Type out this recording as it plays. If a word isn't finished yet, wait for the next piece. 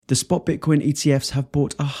The spot Bitcoin ETFs have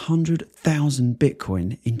bought 100,000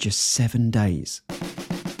 Bitcoin in just 7 days.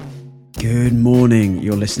 Good morning.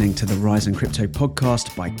 You're listening to the Rise in Crypto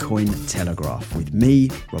podcast by Cointelegraph with me,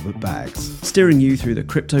 Robert Baggs, steering you through the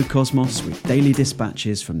crypto cosmos with daily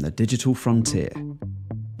dispatches from the digital frontier.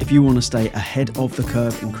 If you want to stay ahead of the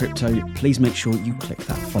curve in crypto, please make sure you click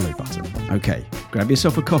that follow button. Okay, grab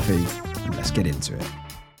yourself a coffee and let's get into it.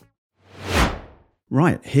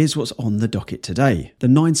 Right, here's what's on the docket today. The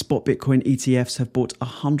 9 spot Bitcoin ETFs have bought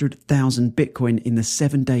 100,000 Bitcoin in the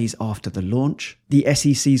 7 days after the launch. The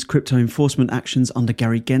SEC's crypto enforcement actions under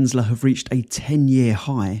Gary Gensler have reached a 10-year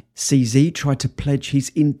high. CZ tried to pledge his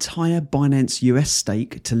entire Binance US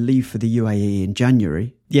stake to leave for the UAE in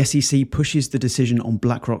January. The SEC pushes the decision on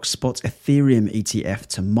BlackRock's spot Ethereum ETF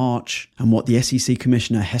to March, and what the SEC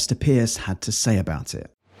Commissioner Hester Peirce had to say about it.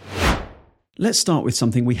 Let's start with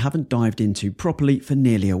something we haven't dived into properly for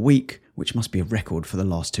nearly a week, which must be a record for the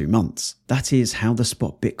last 2 months. That is how the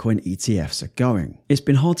spot Bitcoin ETFs are going. It's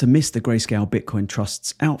been hard to miss the Grayscale Bitcoin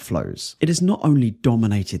Trust's outflows. It has not only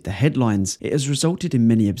dominated the headlines, it has resulted in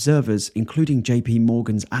many observers, including JP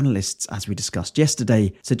Morgan's analysts as we discussed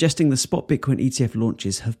yesterday, suggesting the spot Bitcoin ETF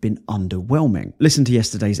launches have been underwhelming. Listen to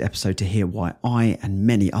yesterday's episode to hear why I and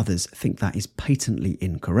many others think that is patently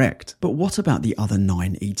incorrect. But what about the other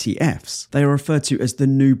 9 ETFs? They are referred to as the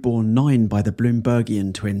newborn 9 by the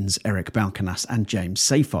Bloombergian twins Eric Balkanas and James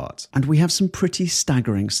Seyfarth, and we have some pretty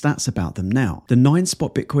staggering stats about them now. The 9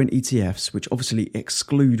 spot Bitcoin ETFs, which obviously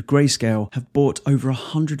exclude Grayscale, have bought over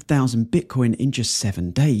 100,000 Bitcoin in just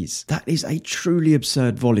 7 days. That is a truly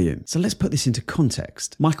absurd volume. So let's put this into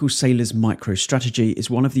context. Michael Saylor's MicroStrategy is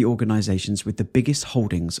one of the organizations with the biggest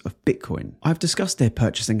holdings of Bitcoin. I've discussed their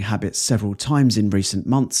purchasing habits several times in recent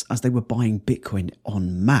months as they were buying Bitcoin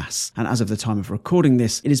en masse, and as of the time of recording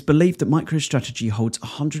this, it is believed that MicroStrategy holds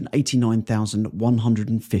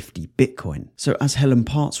 189,150 Bitcoin. So as Helen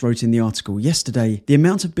Parts wrote in the article yesterday, the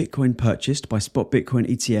amount of Bitcoin purchased by spot Bitcoin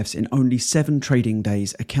ETFs in only 7 trading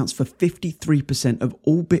days accounts for 53% of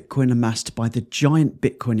all Bitcoin amassed by the giant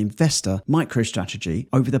Bitcoin investor MicroStrategy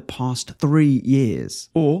over the past 3 years.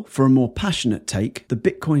 Or, for a more passionate take, the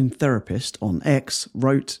Bitcoin therapist on X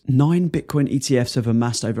wrote, 9 Bitcoin ETFs have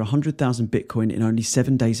amassed over 100,000 Bitcoin in only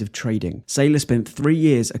 7 days of trading. Saylor spent 3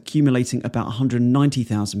 years accumulating about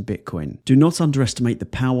 190,000 Bitcoin. Do not underestimate the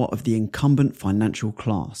power of the incumbent financial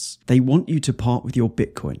class. They want you to part with your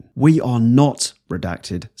Bitcoin. We are not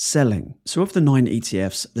redacted selling. So of the 9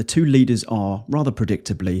 ETFs, the 2 leaders are, rather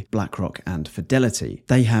predictably, BlackRock and Fidelity.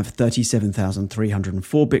 They have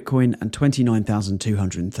 37,304 Bitcoin and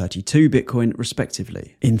 29,232 Bitcoin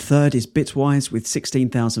respectively. In third is Bitwise with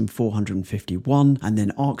 16,451 and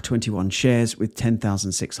then ARK21 shares with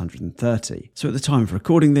 10,630. So at the time of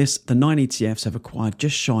recording this, the 9 ETFs have acquired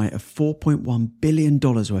just shy of $4.1 billion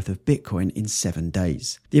worth of Bitcoin in 7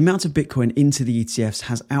 days. The amount of Bitcoin into the ETFs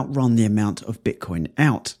has outrun the amount of Bitcoin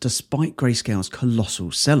out, despite Grayscale's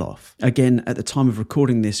colossal sell-off. Again, at the time of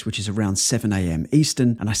recording this, which is around 7 a.m.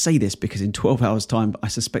 Eastern, and I say this because in 12 hours time, I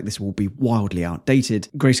suspect this will be wildly outdated,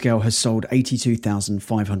 Grayscale has sold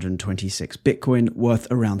 82,526 Bitcoin worth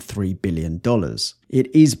around $3 billion.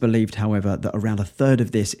 It is believed, however, that around a third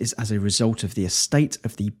of this is as a result of the estate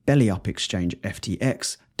of the belly-up exchange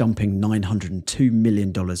FTX dumping $902 million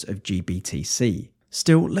of GBTC.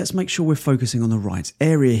 Still, let's make sure we're focusing on the right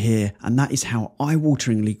area here, and that is how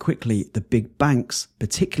eye-wateringly quickly the big banks,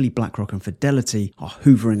 particularly BlackRock and Fidelity, are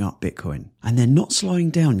hoovering up Bitcoin. And they're not slowing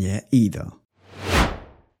down yet either.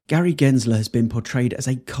 Gary Gensler has been portrayed as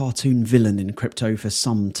a cartoon villain in crypto for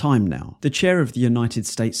some time now. The chair of the United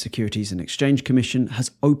States Securities and Exchange Commission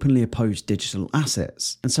has openly opposed digital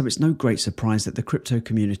assets, and so it's no great surprise that the crypto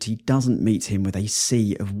community doesn't meet him with a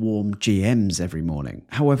sea of warm GMs every morning.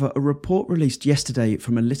 However, a report released yesterday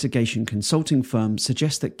from a litigation consulting firm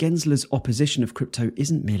suggests that Gensler's opposition of crypto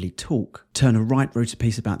isn't merely talk. Turner Wright wrote a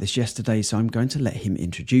piece about this yesterday, so I'm going to let him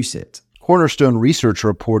introduce it. Cornerstone Research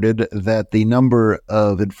reported that the number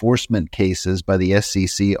of enforcement cases by the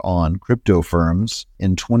SEC on crypto firms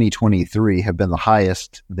in 2023 have been the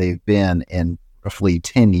highest they've been in roughly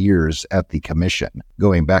 10 years at the commission,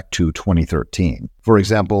 going back to 2013. For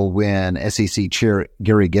example, when SEC Chair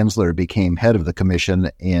Gary Gensler became head of the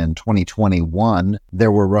commission in 2021,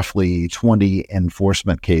 there were roughly 20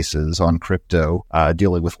 enforcement cases on crypto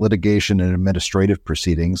dealing with litigation and administrative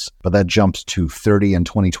proceedings, but that jumped to 30 in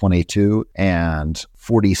 2022 and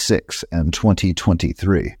 46 in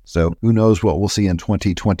 2023. So who knows what we'll see in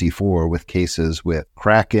 2024 with cases with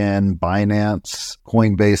Kraken, Binance,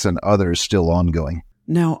 Coinbase, and others still ongoing.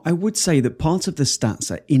 Now, I would say that part of the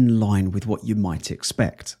stats are in line with what you might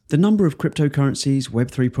expect. The number of cryptocurrencies,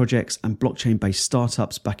 Web3 projects, and blockchain-based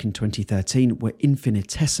startups back in 2013 were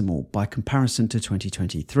infinitesimal by comparison to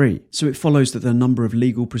 2023, so it follows that the number of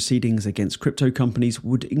legal proceedings against crypto companies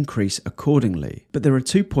would increase accordingly. But there are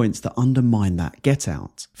 2 points that undermine that get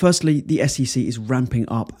out. Firstly, the SEC is ramping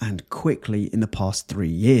up and quickly in the past 3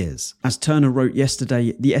 years. As Turner wrote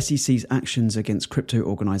yesterday, the SEC's actions against crypto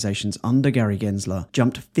organizations under Gary Gensler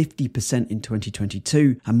jumped 50% in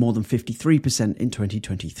 2022 and more than 53% in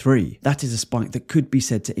 2023. That is a spike that could be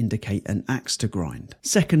said to indicate an axe to grind.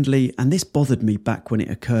 Secondly, and this bothered me back when it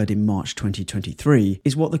occurred in March 2023,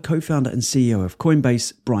 is what the co-founder and CEO of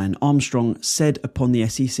Coinbase, Brian Armstrong, said upon the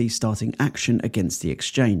SEC starting action against the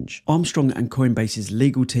exchange. Armstrong and Coinbase's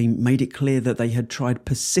legal team made it clear that they had tried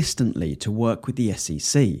persistently to work with the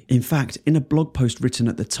SEC. In fact, in a blog post written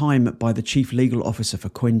at the time by the chief legal officer for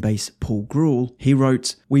Coinbase, Paul Grewal, he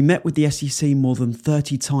wrote, "We met with the SEC more than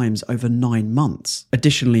 30 times over 9 months.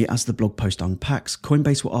 Additionally, as the blog post unpacks,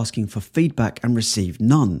 Coinbase were asking for feedback and received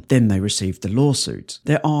none. Then they received the lawsuit.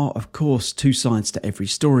 There are, of course, 2 sides to every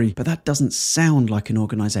story, but that doesn't sound like an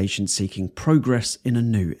organization seeking progress in a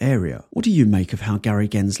new area." What do you make of how Gary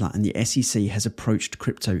Gensler and the SEC has approached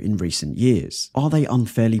crypto in recent years? Are they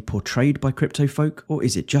unfairly portrayed by crypto folk, or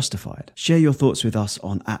is it justified? Share your thoughts with us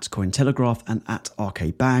on @Cointelegraph and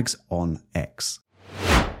 @RKBags on X.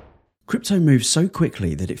 Crypto moves so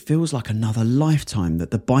quickly that it feels like another lifetime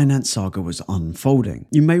that the Binance saga was unfolding.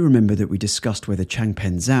 You may remember that we discussed whether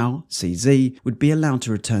Changpeng Zhao, CZ, would be allowed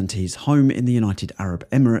to return to his home in the United Arab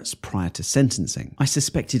Emirates prior to sentencing. I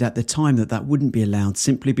suspected at the time that that wouldn't be allowed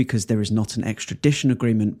simply because there is not an extradition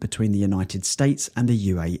agreement between the United States and the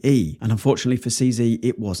UAE, and unfortunately for CZ,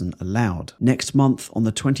 it wasn't allowed. Next month, on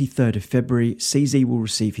the 23rd of February, CZ will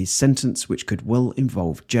receive his sentence, which could well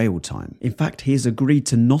involve jail time. In fact, he has agreed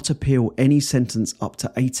to not appeal any sentence up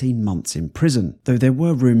to 18 months in prison, though there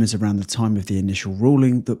were rumours around the time of the initial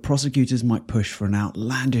ruling that prosecutors might push for an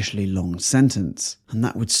outlandishly long sentence, and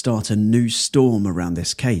that would start a new storm around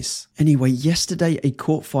this case. Anyway, yesterday a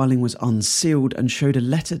court filing was unsealed and showed a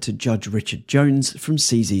letter to Judge Richard Jones from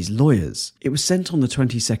CZ's lawyers. It was sent on the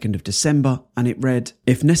 22nd of December, and it read,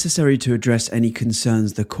 "If necessary to address any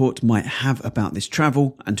concerns the court might have about this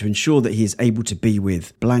travel and to ensure that he is able to be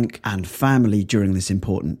with blank and family during this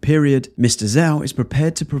important period, Mr. Zhao is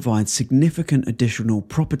prepared to provide significant additional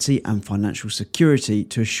property and financial security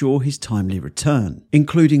to assure his timely return,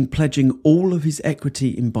 including pledging all of his equity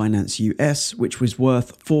in Binance US, which was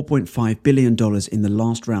worth $4.5 billion in the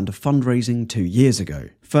last round of fundraising 2 years ago."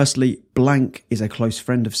 Firstly, blank is a close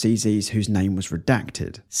friend of CZ's whose name was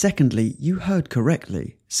redacted. Secondly, you heard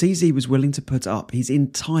correctly. CZ was willing to put up his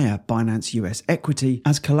entire Binance US equity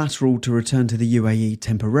as collateral to return to the UAE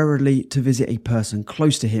temporarily to visit a person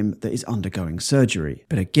close to him that is undergoing surgery.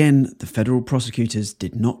 But again, the federal prosecutors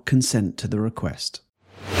did not consent to the request.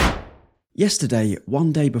 Yesterday,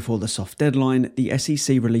 one day before the soft deadline, the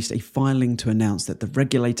SEC released a filing to announce that the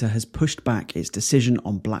regulator has pushed back its decision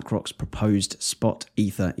on BlackRock's proposed spot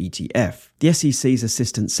Ether ETF. The SEC's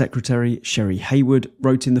Assistant Secretary, Sherry Haywood,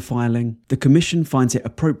 wrote in the filing, "The Commission finds it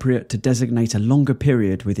appropriate to designate a longer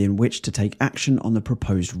period within which to take action on the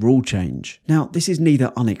proposed rule change." Now, this is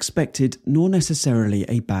neither unexpected nor necessarily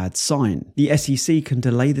a bad sign. The SEC can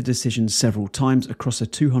delay the decision several times across a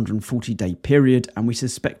 240-day period, and we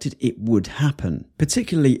suspected it would happen,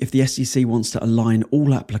 particularly if the SEC wants to align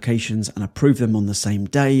all applications and approve them on the same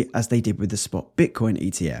day as they did with the spot Bitcoin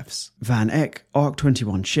ETFs. Van Eck,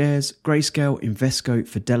 ARK21 Shares, Grayscale, Invesco,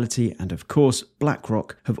 Fidelity, and of course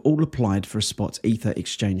BlackRock have all applied for a spot Ether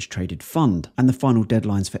exchange traded fund, and the final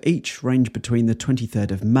deadlines for each range between the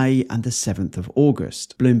 23rd of May and the 7th of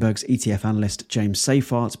August. Bloomberg's ETF analyst James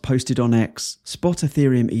Seyfarth posted on X, "Spot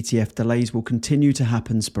Ethereum ETF delays will continue to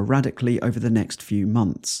happen sporadically over the next few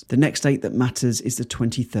months. The next date that matters is the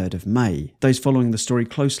 23rd of May. Those following the story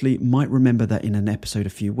closely might remember that in an episode a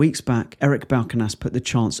few weeks back, Eric Balkanas put the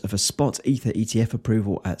chance of a spot Ether ETF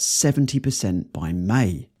approval at 70% by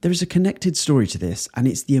May. There is a connected story to this, and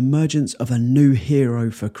it's the emergence of a new hero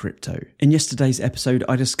for crypto. In yesterday's episode,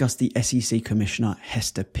 I discussed the SEC Commissioner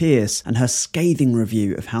Hester Peirce and her scathing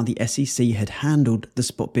review of how the SEC had handled the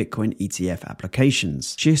spot Bitcoin ETF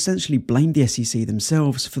applications. She essentially blamed the SEC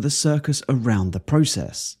themselves for the circus around the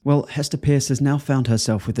process. Well, Hester Peirce has now found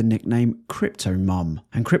herself with the nickname Crypto Mum.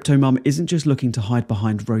 And Crypto Mum isn't just looking to hide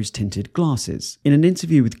behind rose-tinted glasses. In an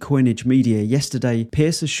interview with Coinage Media yesterday,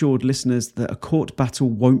 Peirce assured listeners that a court battle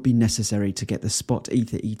won't be necessary to get the spot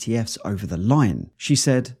Ether ETFs over the line. She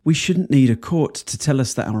said, "We shouldn't need a court to tell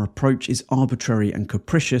us that our approach is arbitrary and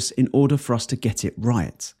capricious in order for us to get it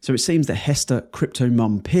right." So it seems that Hester Crypto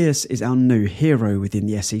Mum Peirce is our new hero within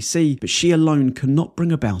the SEC, but she alone cannot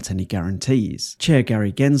bring about any guarantees. Chair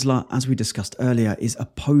Gary Gensler, as we discussed earlier, is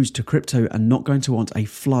opposed to crypto and not going to want a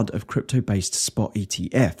flood of crypto-based spot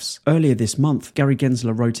ETFs. Earlier this month, Gary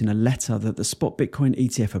Gensler wrote in a letter that the spot Bitcoin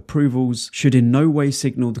ETF approvals should in no way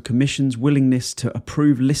signal the Commission's willingness to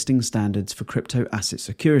approve listing standards for crypto asset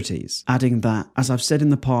securities, adding that, as I've said in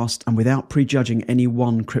the past, and without prejudging any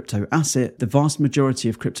one crypto asset, the vast majority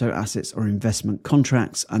of crypto assets are investment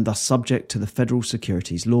contracts and thus subject to the federal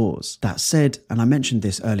securities laws. That said, and I mentioned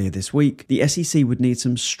this earlier this week, the SEC would need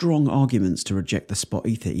some strong arguments to reject the spot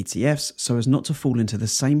Ether ETFs so as not to fall into the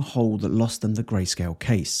same hole that lost them the Grayscale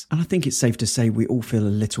case. And I think it's safe to say we all feel a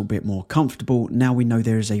little bit more comfortable now we know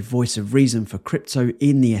there is a voice of reason for crypto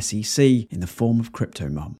in the SEC in the form of Crypto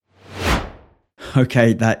Mum.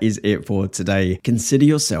 Okay, that is it for today. Consider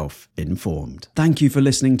yourself informed. Thank you for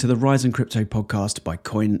listening to the Rise in Crypto podcast by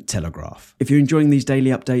Cointelegraph. If you're enjoying these daily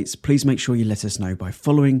updates, please make sure you let us know by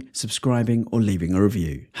following, subscribing, or leaving a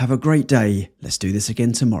review. Have a great day. Let's do this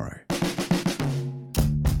again tomorrow.